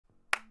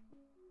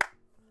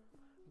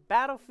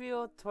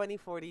Battlefield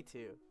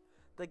 2042.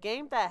 The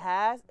game that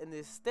has and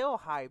is still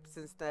hyped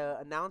since the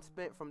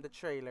announcement from the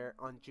trailer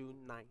on June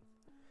 9th.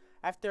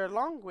 After a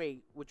long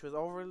wait, which was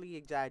overly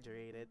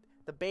exaggerated,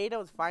 the beta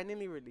was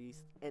finally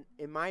released, and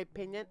in my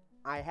opinion,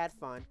 I had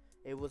fun.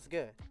 It was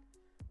good.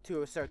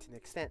 To a certain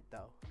extent,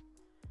 though.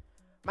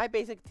 My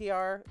basic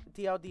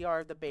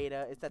TLDR of the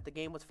beta is that the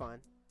game was fun,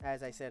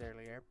 as I said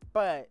earlier,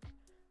 but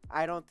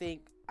I don't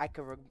think I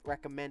could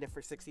recommend it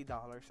for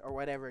 $60 or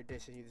whatever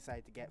edition you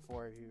decide to get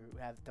for if you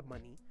have the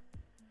money.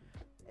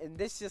 And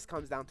this just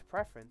comes down to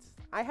preference.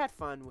 I had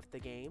fun with the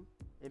game,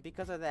 and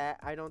because of that,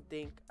 I don't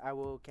think I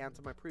will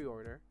cancel my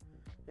pre-order.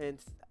 And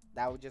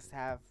that's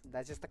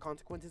just the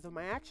consequences of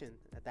my action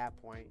at that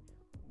point.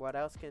 What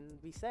else can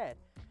be said?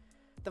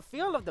 The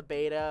feel of the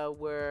beta,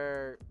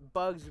 where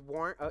bugs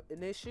weren't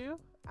an issue,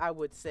 I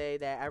would say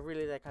that I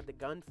really like how the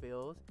gun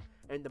feels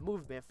and the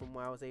movement from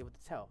what I was able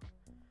to tell.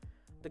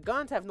 The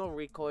guns have no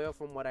recoil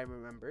from what I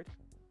remembered,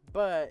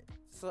 but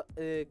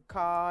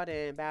COD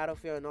and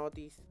Battlefield and all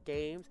these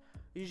games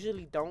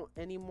usually don't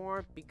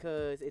anymore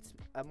because it's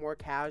a more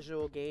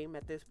casual game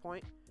at this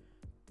point.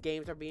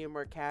 Games are being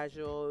more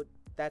casual.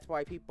 That's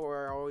why people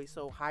are always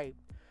so hyped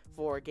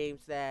for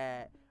games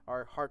that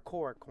are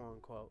hardcore, quote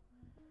unquote.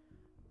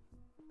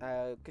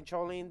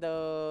 Controlling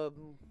the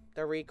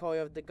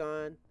recoil of the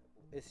gun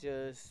is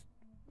just,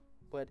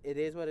 but it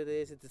is what it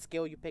is. It's a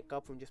skill you pick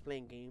up from just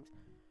playing games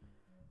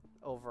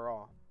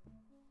overall.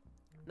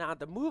 Now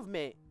the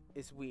movement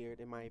is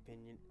weird in my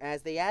opinion,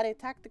 as they added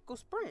tactical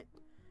sprint,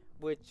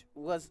 which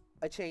was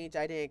a change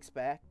I didn't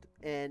expect,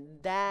 and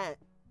that,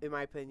 in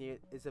my opinion,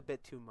 is a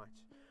bit too much.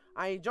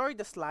 I enjoyed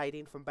the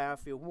sliding from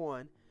Battlefield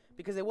 1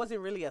 because it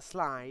wasn't really a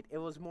slide, it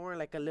was more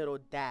like a little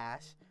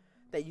dash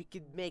that you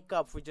could make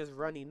up for just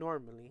running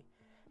normally.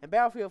 And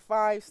Battlefield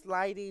 5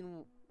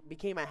 sliding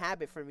became a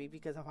habit for me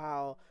because of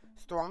how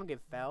strong it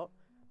felt,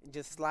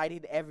 just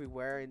sliding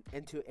everywhere and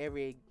into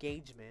every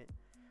engagement.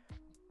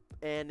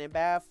 And in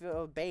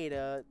Battlefield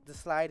Beta, the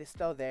slide is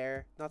still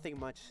there, nothing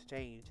much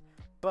changed.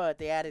 But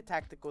they added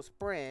tactical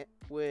sprint,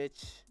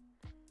 which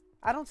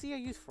I don't see a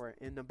use for it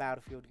in the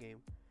Battlefield game.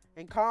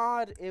 In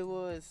COD, it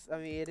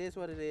is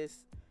what it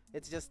is.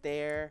 It's just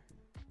there,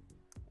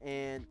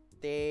 and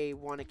they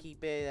want to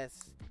keep it as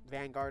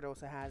Vanguard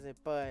also has it,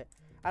 but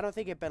I don't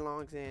think it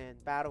belongs in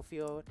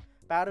Battlefield.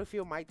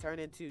 Battlefield might turn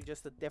into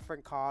just a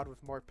different COD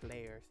with more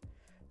players.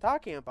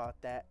 Talking about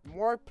that,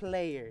 more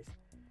players.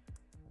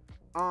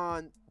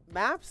 On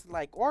maps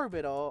like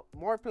Orbital,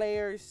 more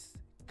players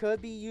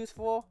could be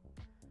useful,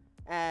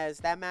 as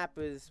that map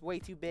is way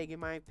too big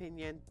in my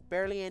opinion.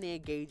 Barely any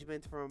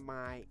engagement from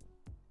my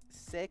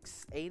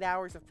 6-8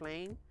 hours of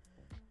playing,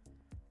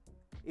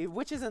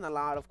 which isn't a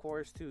lot of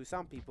course to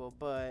some people,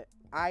 but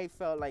I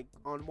felt like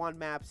on one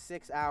map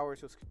 6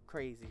 hours was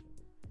crazy,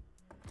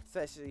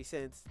 especially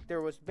since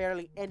there was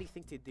barely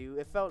anything to do.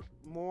 It felt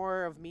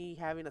more of me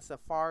having a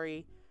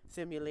safari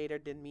simulator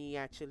than me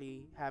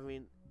actually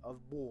having a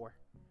war.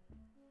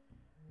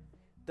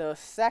 The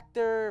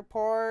sector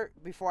part,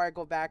 before I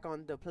go back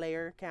on the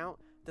player count,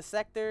 the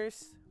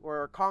sectors,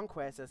 or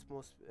conquest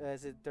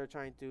as they're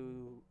trying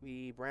to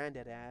be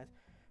branded as,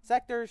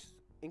 sectors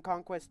in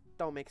conquest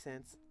don't make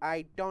sense.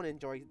 I don't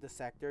enjoy the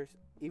sectors,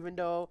 even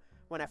though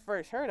when I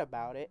first heard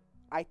about it,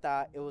 I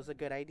thought it was a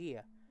good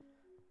idea.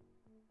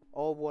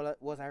 Oh,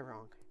 was I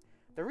wrong?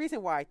 The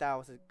reason why I thought it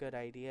was a good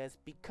idea is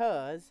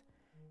because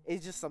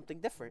it's just something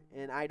different,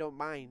 and I don't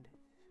mind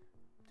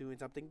doing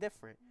something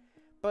different.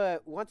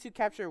 But once you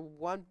capture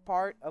one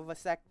part of a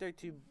sector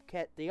to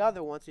get the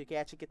other one, so you can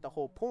actually get the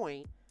whole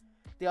point,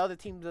 the other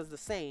team does the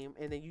same,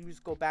 and then you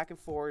just go back and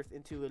forth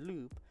into a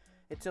loop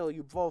until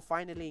you both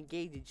finally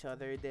engage each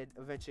other. Then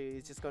eventually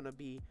it's just going to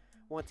be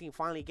one team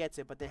finally gets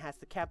it, but then has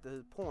to capture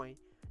the point,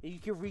 and you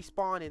can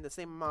respawn in the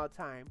same amount of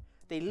time.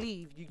 They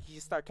leave, you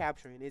just start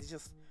capturing.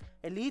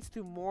 It leads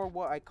to more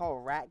what I call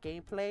rat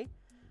gameplay,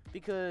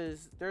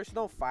 because there's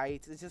no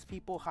fights. It's just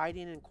people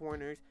hiding in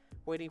corners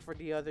waiting for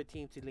the other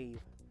team to leave.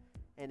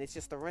 And it's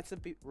just a rinse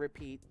and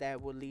repeat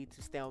that will lead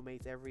to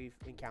stalemates every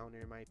encounter,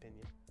 in my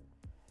opinion.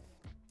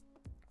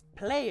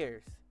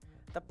 Players.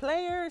 The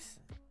players,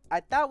 I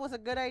thought was a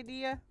good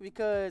idea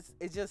because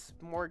it's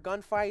just more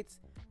gunfights,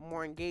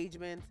 more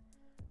engagement.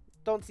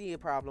 Don't see a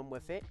problem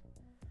with it.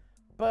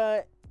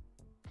 But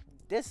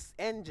this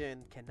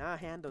engine cannot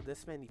handle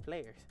this many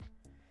players.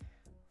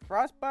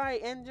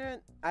 Frostbite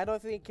engine, I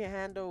don't think can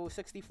handle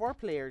 64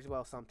 players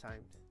well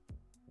sometimes.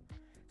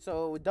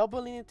 So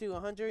doubling it to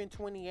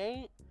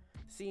 128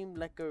 seemed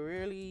like a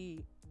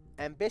really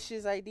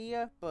ambitious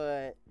idea,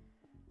 but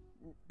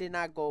did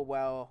not go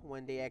well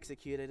when they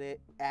executed it.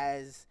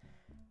 As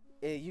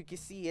you can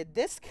see in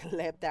this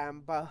clip that I'm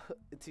about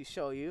to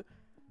show you,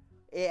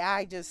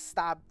 I just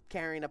stopped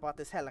caring about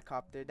this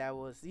helicopter. That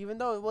was, even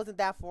though it wasn't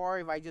that far,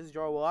 if I just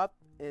drove up,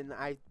 and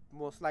I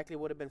most likely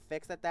would have been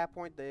fixed at that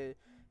point, the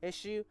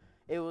issue,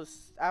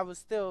 I was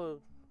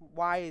still,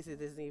 why is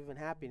it isn't even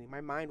happening?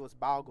 My mind was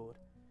boggled.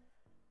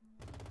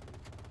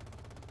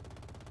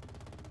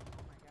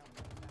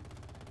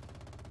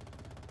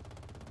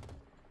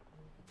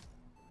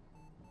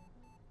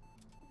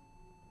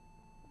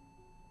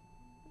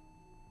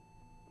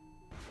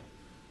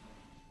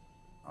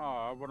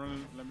 Oh, it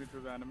wouldn't let me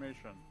do the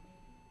animation.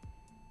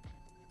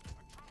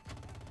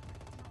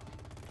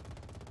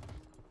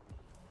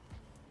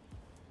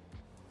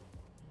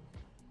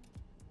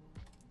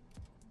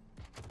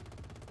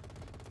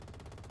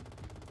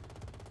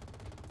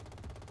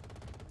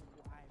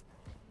 Why?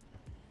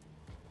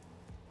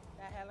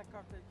 That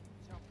helicopter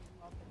keeps jumping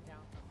up and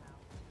down somehow.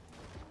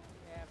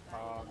 Yeah, I'm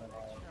not Uh, even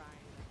like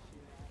trying to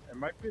shoot at it it.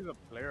 might be the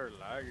player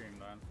lagging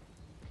then.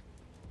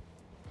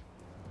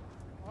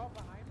 Oh,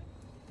 behind me?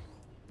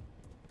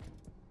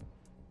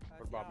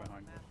 What See about how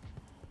behind map you?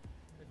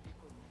 could be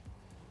cool.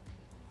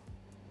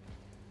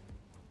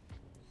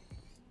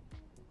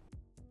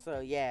 So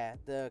yeah,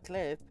 the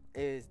clip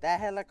is that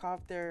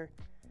helicopter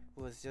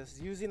was just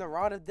using a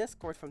rod of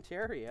discord from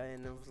Terraria,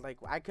 and it was like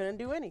I couldn't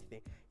do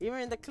anything. Even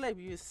in the clip,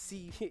 you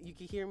see, you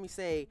can hear me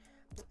say,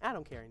 "I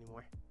don't care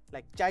anymore."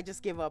 Like I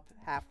just give up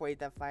halfway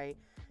that fight.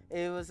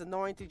 It was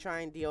annoying to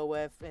try and deal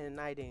with, and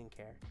I didn't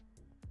care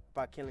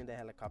about killing the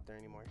helicopter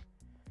anymore.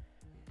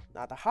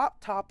 Now the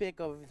hot topic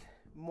of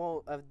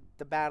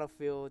the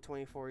Battlefield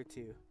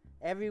 2042.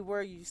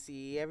 Everywhere you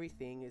see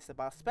everything is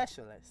about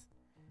specialists,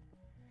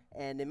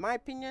 and in my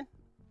opinion,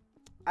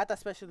 I thought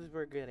specialists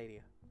were a good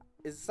idea.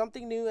 It's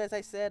something new, as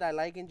I said. I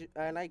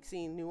like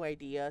seeing new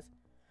ideas,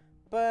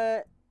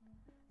 but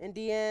in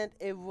the end,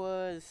 it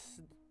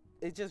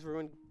just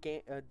ruined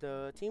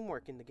the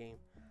teamwork in the game.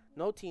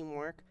 No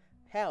teamwork.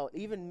 Hell,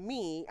 even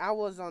me, I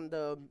was on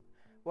the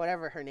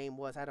whatever her name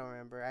was. I don't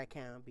remember. I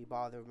can't be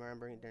bothered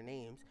remembering their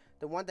names.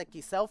 The one that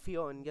can self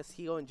heal and just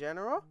heal in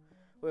general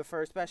with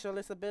her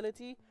specialist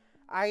ability.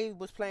 I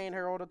was playing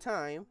her all the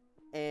time,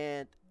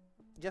 and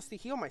just to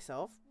heal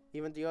myself.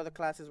 Even the other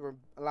classes were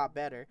a lot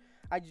better.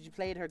 I just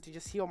played her to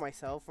just heal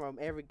myself from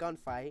every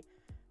gunfight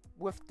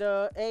with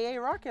the AA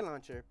rocket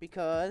launcher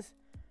because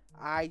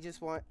I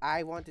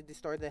wanted to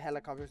destroy the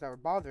helicopters that were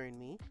bothering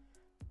me,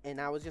 and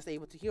I was just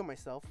able to heal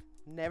myself.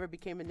 Never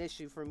became an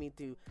issue for me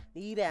to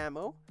need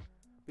ammo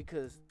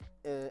because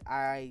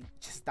I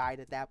just died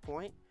at that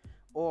point,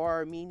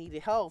 or me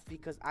needed health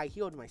because I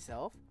healed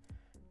myself.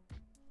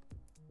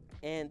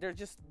 And there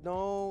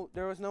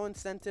was no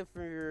incentive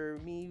for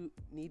me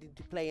needing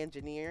to play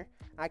engineer.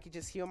 I could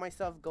just heal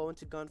myself, go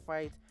into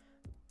gunfights,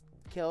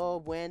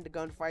 win the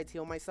gunfights,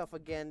 heal myself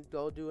again,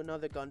 go do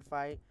another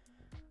gunfight,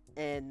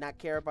 and not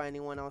care about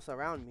anyone else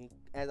around me,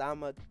 as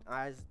I'm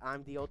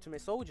the ultimate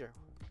soldier.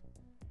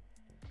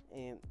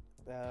 And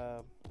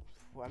uh,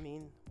 I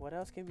mean, what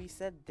else can be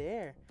said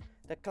there?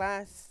 The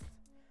class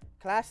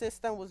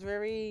system was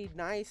very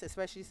nice,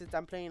 especially since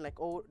I'm playing like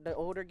the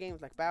older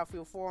games like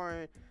Battlefield 4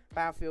 and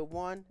Battlefield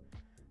 1.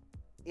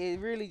 It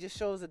really just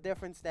shows the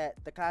difference that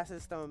the class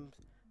systems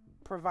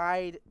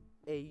provide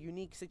a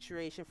unique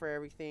situation for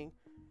everything,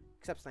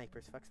 except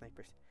snipers. Fuck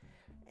snipers.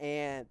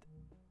 And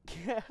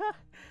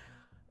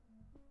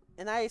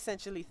and I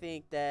essentially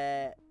think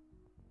that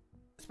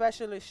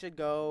specialists should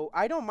go.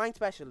 I don't mind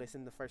specialists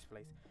in the first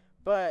place,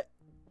 but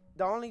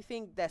the only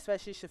thing that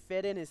specialists should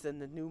fit in is in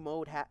the new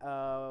mode,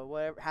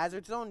 whatever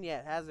hazard zone.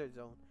 Yeah, hazard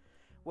zone,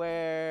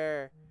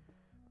 where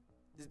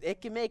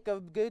it can make a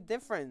good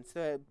difference.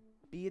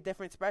 Be a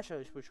different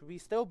specialist, which would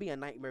still be a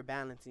nightmare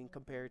balancing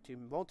compared to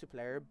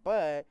multiplayer,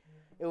 but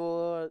it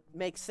will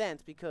make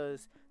sense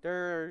because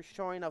they're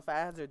showing off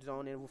hazard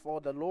zone and with all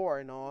the lore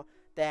and all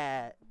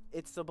that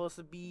it's supposed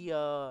to be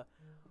a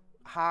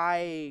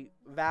high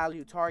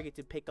value target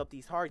to pick up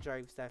these hard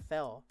drives that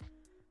fell.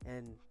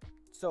 And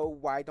so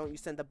why don't you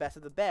send the best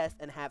of the best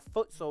and have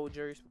foot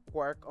soldiers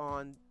work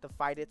on the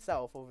fight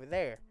itself over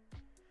there?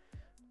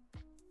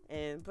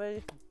 And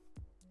but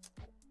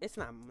it's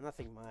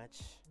nothing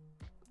much.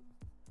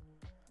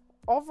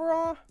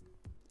 Overall,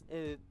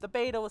 the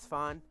beta was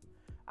fun.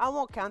 I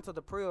won't cancel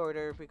the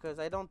pre-order because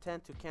I don't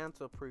tend to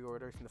cancel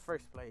pre-orders in the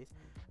first place.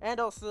 And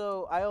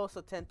also, I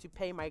also tend to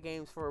pay my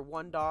games for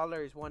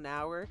 $1 is 1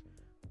 hour,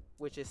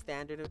 which is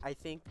standard, I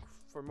think,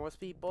 for most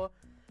people.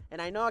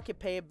 And I know I can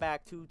pay it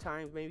back 2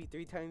 times, maybe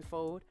 3 times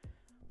fold.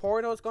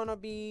 Portal's gonna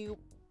be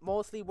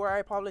mostly where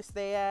I probably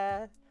stay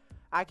at.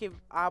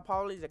 I'll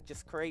probably like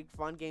just create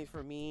fun games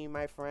for me,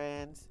 my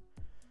friends,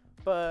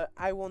 but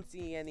I won't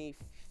see any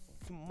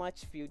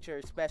much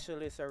future.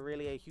 Specialists are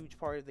really a huge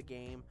part of the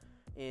game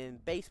in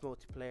base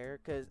multiplayer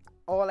because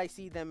all I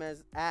see them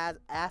as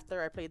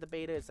after I play the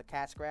beta is a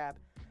cash grab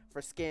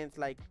for skins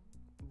like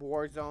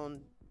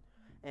Warzone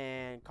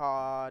and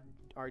COD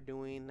are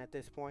doing at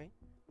this point.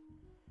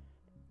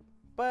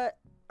 But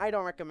I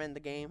don't recommend the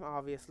game,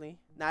 obviously.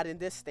 Not in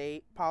this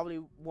state. Probably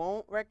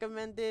won't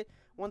recommend it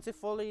once it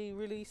fully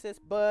releases,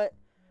 but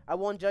I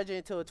won't judge it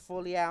until it's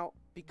fully out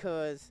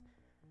because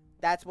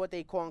that's what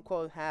they quote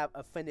unquote have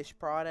a finished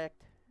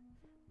product.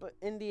 But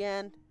in the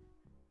end,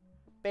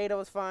 beta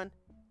was fun.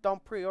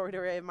 Don't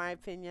pre-order it in my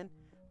opinion.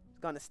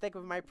 Gonna stick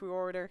with my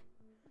pre-order.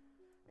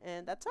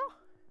 And that's all.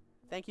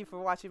 Thank you for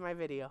watching my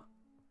video.